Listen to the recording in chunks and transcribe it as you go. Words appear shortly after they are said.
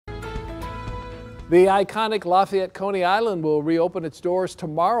The iconic Lafayette Coney Island will reopen its doors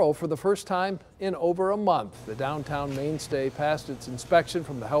tomorrow for the first time in over a month. The downtown mainstay passed its inspection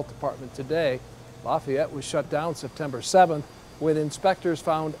from the health department today. Lafayette was shut down September 7th when inspectors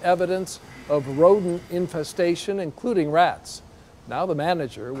found evidence of rodent infestation, including rats. Now the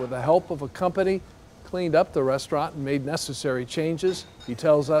manager, with the help of a company, cleaned up the restaurant and made necessary changes. He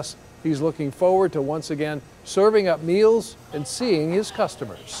tells us he's looking forward to once again serving up meals and seeing his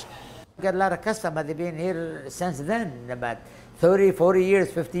customers. Got a lot of customers. They've been here since then, about 30, 40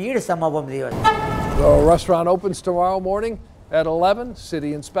 years, 50 years, some of them. The restaurant opens tomorrow morning at 11.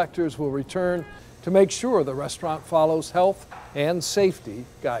 City inspectors will return to make sure the restaurant follows health and safety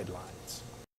guidelines.